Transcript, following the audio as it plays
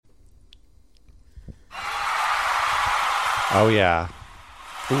Oh, yeah.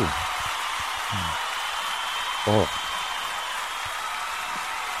 Ooh. Oh.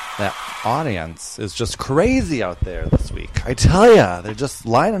 That audience is just crazy out there this week. I tell ya, they're just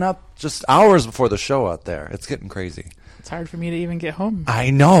lining up just hours before the show out there. It's getting crazy. It's hard for me to even get home.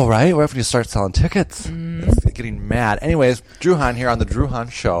 I know, right? What if you start selling tickets? It's getting mad. Anyways, Drew Hahn here on the Drew Hahn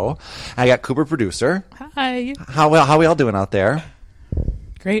Show. I got Cooper, producer. Hi. How we all doing out there?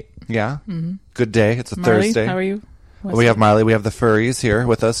 Great. Yeah? Mm-hmm. Good day. It's a Marley, Thursday. how are you? We have Marley. We have the furries here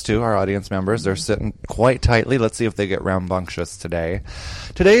with us, too, our audience members. They're sitting quite tightly. Let's see if they get rambunctious today.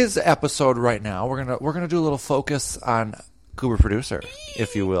 Today's episode right now, we're gonna do a little focus on Cooper, producer,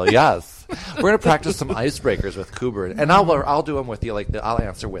 if you will. Yes. We're going to practice some icebreakers with Cooper. And I'll do them with you. I'll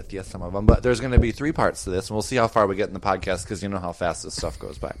answer with you some of them. But there's going to be 3 parts to this, and we'll see how far we get in the podcast because you know how fast this stuff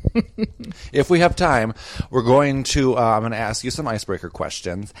goes by. If we have time, we're going to I'm going to ask you some icebreaker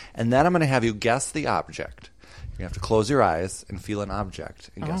questions, and then I'm going to have you guess the object. You have to close your eyes and feel an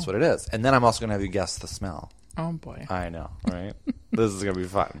object and guess what it is. And then I'm also going to have you guess the smell. Oh, boy. I know, right? This is going to be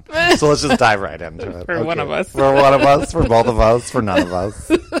fun. So let's just dive right into it. For one of us. For one of us, for both of us, for none of us.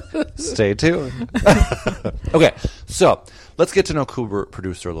 Stay tuned. Okay, so let's get to know Cooper,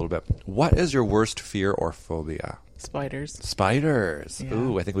 producer, a little bit. What is your worst fear or phobia? Spiders. Spiders. Yeah.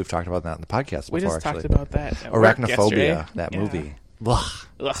 Ooh, I think we've talked about that in the podcast before, We just actually. talked about that at work yesterday. Arachnophobia, that movie.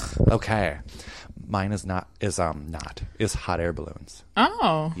 Ugh. Okay. Mine is hot air balloons.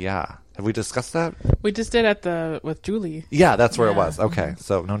 Oh. Yeah. Have we discussed that? We just did with Julie. Yeah, that's where it was. Okay,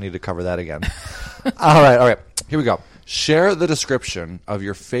 so no need to cover that again. All right. Here we go. Share the description of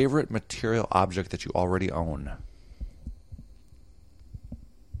your favorite material object that you already own.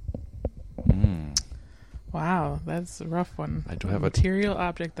 Wow, that's a rough one. I do have a material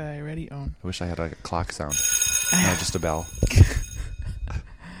object that I already own. I wish I had a clock sound. No, just a bell.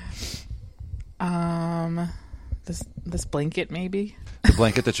 This blanket maybe. The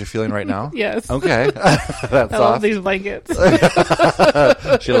blanket that you're feeling right now? Yes. Okay. That's I love soft. these blankets.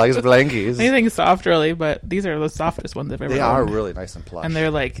 She likes blankies. Anything soft, really, but these are the softest ones I've ever They owned. are really nice and plush. And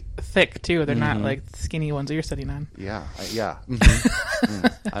they're like thick too. They're not like skinny ones that you're sitting on. Yeah. Yeah.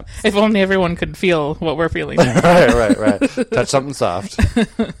 Mm-hmm. If only everyone could feel what we're feeling. Right. Touch something soft,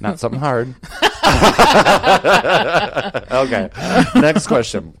 not something hard. Okay. Next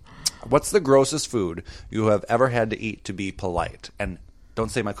question. What's the grossest food you have ever had to eat to be polite? And don't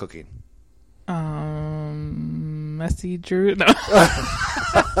say my cooking. Messy Drew. No.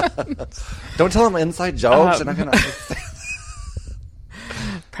 Don't tell them inside jokes. They're not gonna.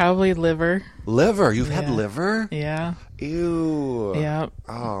 Probably liver. Liver? You've had liver? Yeah. Ew. Yeah.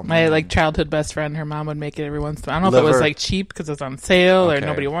 Oh, my man. childhood best friend, her mom would make it every once in a while. I don't know if it was cheap because it was on sale or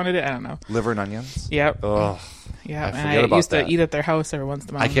nobody wanted it. I don't know. Liver and onions? Yep. Ugh. Yeah, I and I used to eat at their house every once in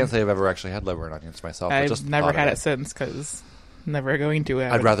a while. I can't say I've ever actually had liver and onions myself. I've never had it since because never going to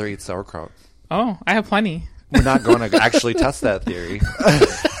it. I'd rather eat sauerkraut. Oh, I have plenty. We're not going to actually test that theory.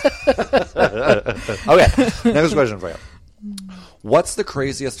 Okay, next question for you. What's the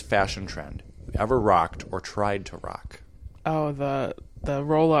craziest fashion trend you've ever rocked or tried to rock? Oh, the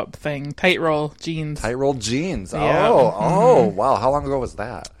roll-up thing. Tight roll jeans. Tight roll jeans. Yeah. Oh, wow. How long ago was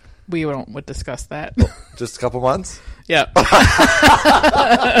that? We would discuss that. Just a couple months? Yeah.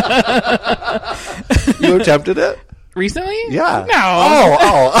 You attempted it? Recently? Yeah. No.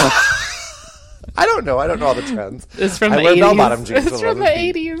 Oh. I don't know all the trends. It's from the 80s. I wear bell-bottom jeans. It's from the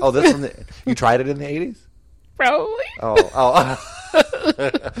 80s. Oh, that's from the... You tried it in the 80s? Probably. Oh.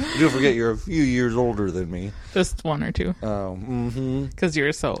 Do forget you're a few years older than me. Just 1 or 2. Oh, mm-hmm. Because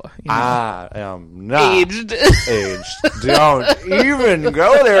you're so... I am not aged. Don't even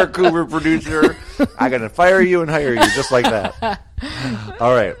go there, Cooper, producer. I'm going to fire you and hire you just like that.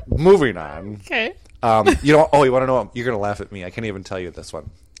 All right, moving on. Okay. You want to know what? You're going to laugh at me. I can't even tell you this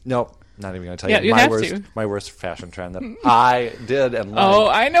one. Nope. Not even going to tell you. You have to. My worst fashion trend that I did and liked. Oh,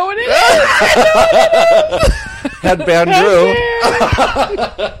 I know what it is. Headband Drew.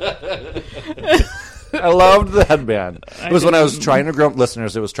 I loved the headband. It was when I was trying to grow,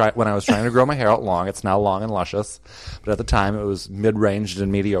 listeners, when I was trying to grow my hair out long. It's now long and luscious. But at the time, it was mid-ranged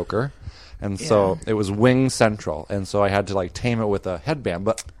and mediocre. And so it was wing central. And so I had to tame it with a headband.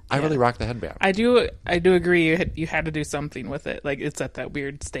 But I really rocked the headband. I do agree you had to do something with it. Like, it's at that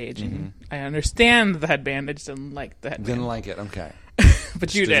weird stage. And I understand the headband. I just didn't like the headband. Didn't like it. Okay.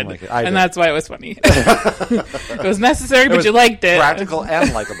 But you did. Like it. And that's why it was funny. It was necessary, but you liked it. Practical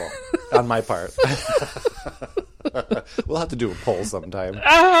and likable on my part. We'll have to do a poll sometime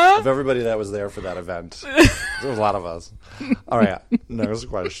of everybody that was there for that event. There was a lot of us. All right. Next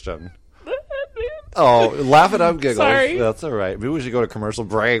question. Oh, laugh it up, giggles. Sorry. That's all right. Maybe we should go to commercial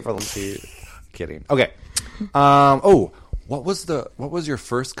break for the tea. Kidding. Okay. What was your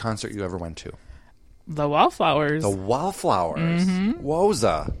first concert you ever went to? The Wallflowers. The Wallflowers.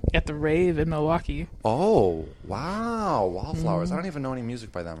 Woza. At the Rave in Milwaukee. Oh, wow. Wallflowers. I don't even know any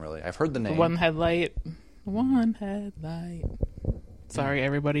music by them, really. I've heard the name. One Headlight. Sorry,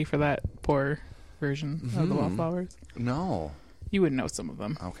 everybody, for that poor version of the Wallflowers. No. You would know some of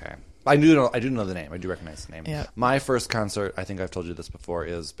them. Okay. I do know the name. I do recognize the name. Yeah. My first concert, I think I've told you this before,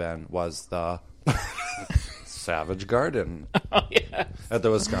 was the Savage Garden at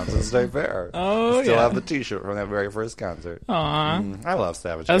the Wisconsin State Fair. Oh, I still have the T-shirt from that very first concert. Aw. I love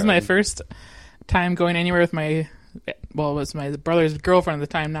Savage Garden. That was my first time going anywhere with it was my brother's girlfriend at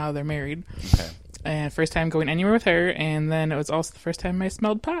the time. Now they're married. Okay. And first time going anywhere with her, and then it was also the first time I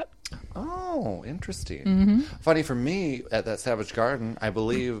smelled pot. Oh, interesting. Funny for me, at that Savage Garden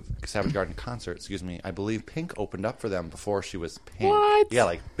concert, I believe Pink opened up for them before she was Pink. What? Yeah,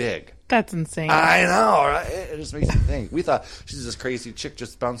 like big. That's insane. I know, right? It just makes you think. We thought she's this crazy chick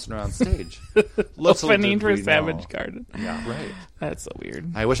just bouncing around stage. Opening for Savage Garden. Yeah, right. That's so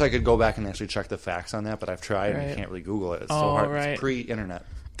weird. I wish I could go back and actually check the facts on that, but I've tried and you can't really Google it. It's so hard. Right. It's pre-internet.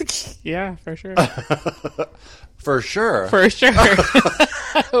 Yeah, for sure. For sure. For sure.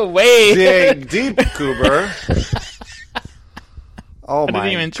 Way. Dig deep, Cooper. Oh, my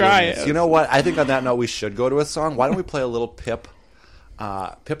didn't even try goodness. it. You know what? I think on that note, we should go to a song. Why don't we play a little Pip?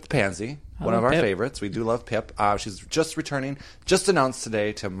 Pip the Pansy, one of our favorites. We do love Pip. She's just returning, just announced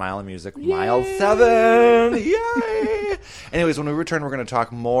today to Mile of Music, Mile 7. Yay! Anyways, when we return, we're going to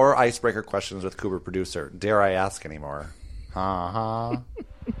talk more icebreaker questions with Cooper producer. Dare I ask anymore? Uh-huh.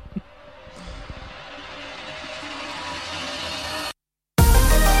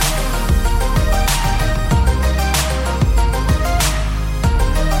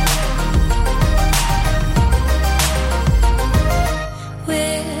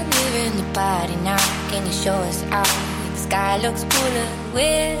 Show us out. The sky looks cooler.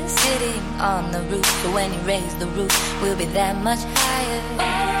 We're sitting on the roof, so when you raise the roof, we'll be that much higher.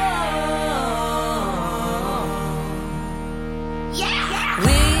 Oh, yeah.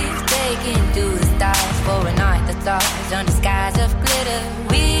 We've taken to the stars for a night that's ours under skies of glitter.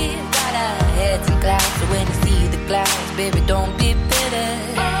 We've got our heads in clouds, so when you see the clouds, baby, don't be bitter.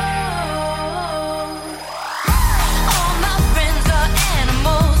 All my friends are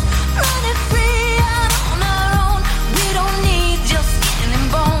animals, running free.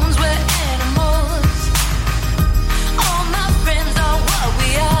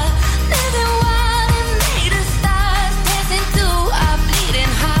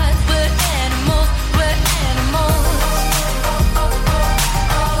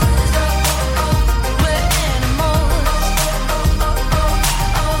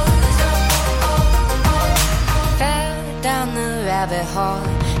 Hall,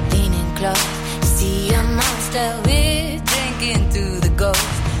 leaning close, see a monster. We're drinking to the ghost,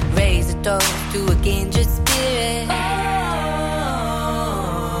 raise a toast to a kindred spirit. Oh,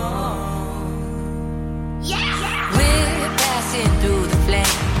 yeah. We're passing through the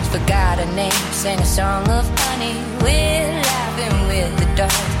flames, forgot our name, sang a song of honey. We're laughing with the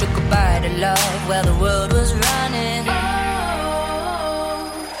dogs, took a bite of love while the world was running.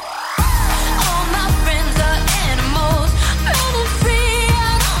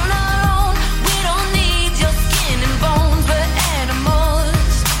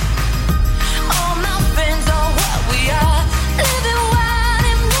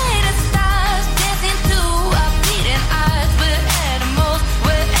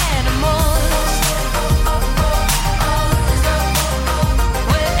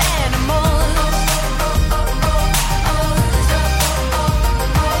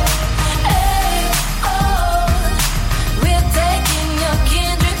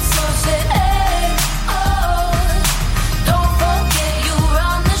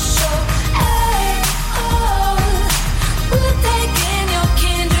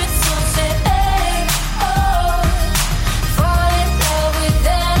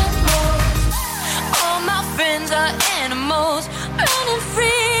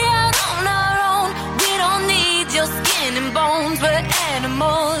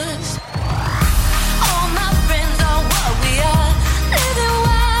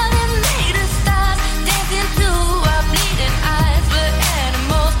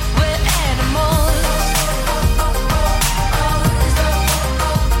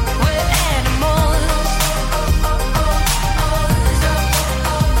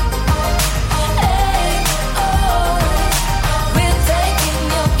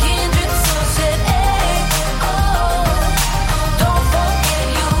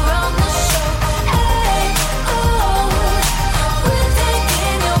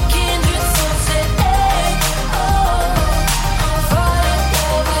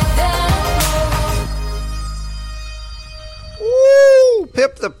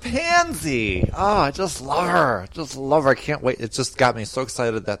 Pansy. Oh, I just love her. Just love her. I can't wait. It just got me so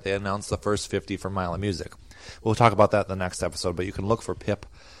excited that they announced the first 50 for Mile of Music. We'll talk about that in the next episode, but you can look for Pip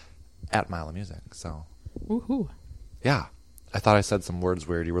at Mile of Music. So, Woohoo. yeah. I thought I said some words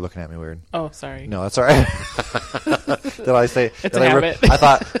weird. You were looking at me weird. Oh, sorry. No, that's all right. Did I say? It's a habit. I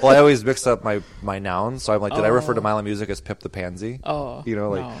thought. Well, I always mix up my nouns, so I'm like, did I refer to Mile of Music as Pip the Pansy? Oh, you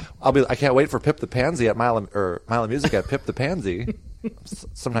know, like no. I can't wait for Pip the Pansy at Mile of Music at Pip the Pansy.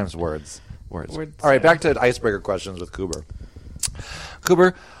 Sometimes words. All right, back to icebreaker questions with Cooper.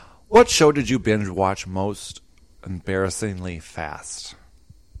 Cooper, what show did you binge watch most embarrassingly fast?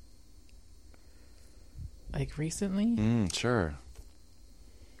 Like recently? Sure.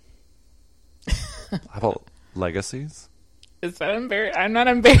 How about Legacies? Is that embarrassing? I'm not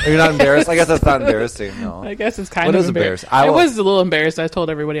embarrassed. Are you not embarrassed? I guess that's not embarrassing, no. I guess it's kind What of is embarrassing. embarrassing? I was a little embarrassed. I told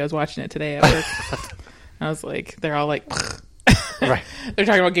everybody I was watching it today at work. I was like, they're all like, Right. they're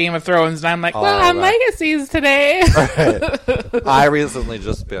talking about Game of Thrones, and I'm like, Oh, well, I'm right. Legacies today. Right. I recently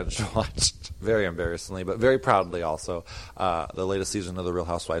just binge watched, very embarrassingly, but very proudly also, the latest season of The Real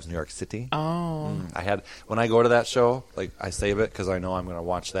Housewives of New York City. Oh. When I go to that show, like I save it because I know I'm going to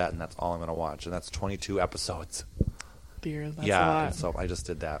watch that, and that's all I'm going to watch, and that's 22 episodes. Dear, that's a Yeah, lot. and so I just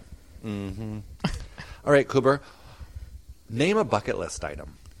did that. Mm-hmm. All right, Cooper, name a bucket list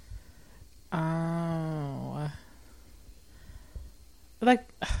item. Oh. I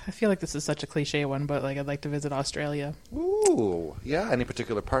feel like this is such a cliche one, but like I'd like to visit Australia. Ooh, yeah. Any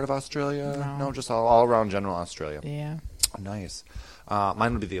particular part of Australia? No. Just all around general Australia. Yeah. Oh, nice.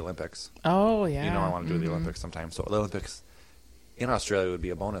 Mine would be the Olympics. Oh, yeah. You know I want to do the Olympics sometime. So the Olympics in Australia would be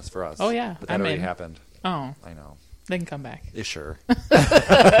a bonus for us. Oh, yeah. But that I'm already in. happened. Oh, I know. they can come back. Yeah, sure.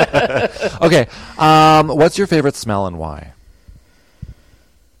 Okay. What's your favorite smell and why?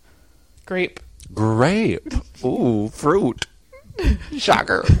 Grape. Grape. Ooh, fruit.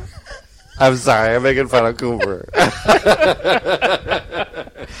 Shocker. I'm sorry, I'm making fun of Cooper. But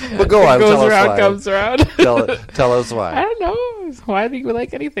go on, Goes tell us around, why. comes around. Tell us I why. don't know. Why do you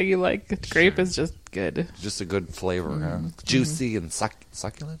like anything you like? Grape is just good. Just a good flavor, huh? Juicy and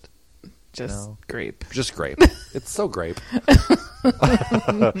succulent? Just No. grape. Just grape. It's so grape.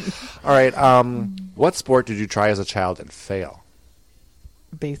 All right. What sport did you try as a child and fail?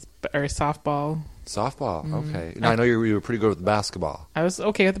 Softball. Softball. Okay. Now, I know you were pretty good with basketball. I was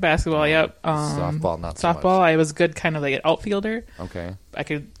okay with the basketball. Yep. Softball, not so softball. much. I was good, kind of like an outfielder. Okay. I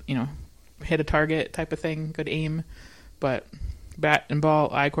could, hit a target type of thing. Good aim, but bat and ball,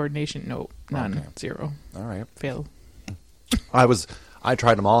 eye coordination, nope, none, Okay. 0. All right. Fail. I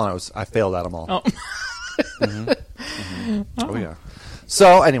tried them all and I failed at them all. Oh. Oh yeah.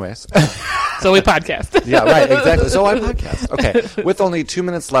 So, anyways. So we podcast. Yeah, right, exactly. So I podcast. Okay. With only 2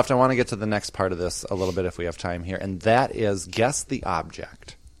 minutes left, I want to get to the next part of this a little bit if we have time here, and that is guess the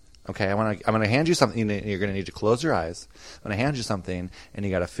object. Okay, I'm going to hand you something. You're going to need to close your eyes. I'm going to hand you something, and you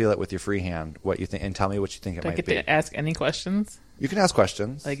got to feel it with your free hand. What you think, and tell me what you think it Do I might get be. to ask any questions? You can ask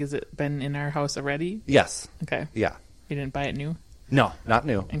questions. Like, has it been in our house already? Yes. Okay. Yeah. You didn't buy it new? No, not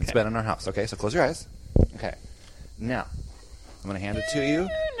new. Okay. It's been in our house. Okay, so close your eyes. Okay. Now, I'm going to hand it to you.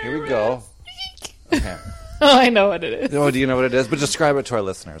 Here we go. Okay. Oh, I know what it is. Oh, do you know what it is? But describe it to our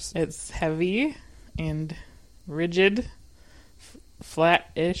listeners. It's heavy and rigid,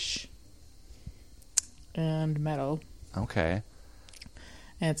 flat-ish, and metal. Okay.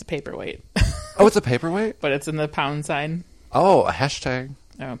 And it's a paperweight. Oh, it's a paperweight? But it's in the pound sign. Oh, a hashtag.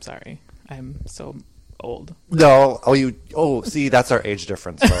 Oh, I'm sorry. I'm so old. No. See, that's our age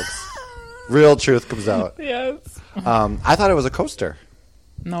difference, folks. Real truth comes out. Yes. I thought it was a coaster.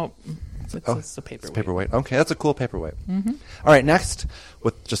 Nope. It's just a paperweight. It's a paperweight. Okay, that's a cool paperweight. Mm-hmm. All right, next,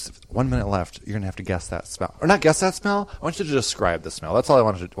 with just 1 minute left, you're going to have to guess that smell. Or not guess that smell. I want you to describe the smell. That's all I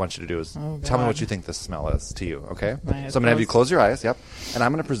want you to do is tell me God. what you think this smell is to you, okay? So My I'm eyes going to have you closed. close your eyes, yep. And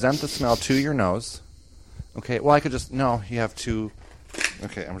I'm going to present the smell to your nose. Okay, well, I could just, no, you have to,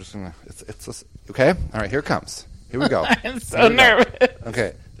 okay, I'm just going to, okay? All right, here it comes. Here we go. I'm so nervous.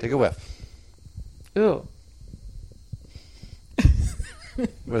 Okay, take a whiff. Ooh.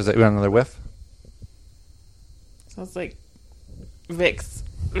 What is it? You want another whiff? Sounds like Vicks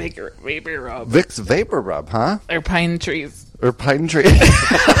Vapor Rub. Vicks Vapor Rub, huh? Or pine trees. Or pine tree.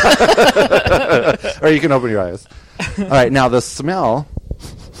 Or you can open your eyes. All right, now the smell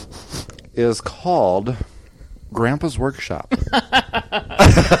is called Grandpa's Workshop.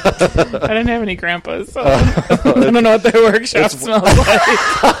 I didn't have any grandpas, so I don't know what their workshop smells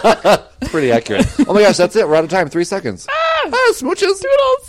like. It's pretty accurate. Oh my gosh, that's it. We're out of time. 3 seconds. Smooches. Doodles.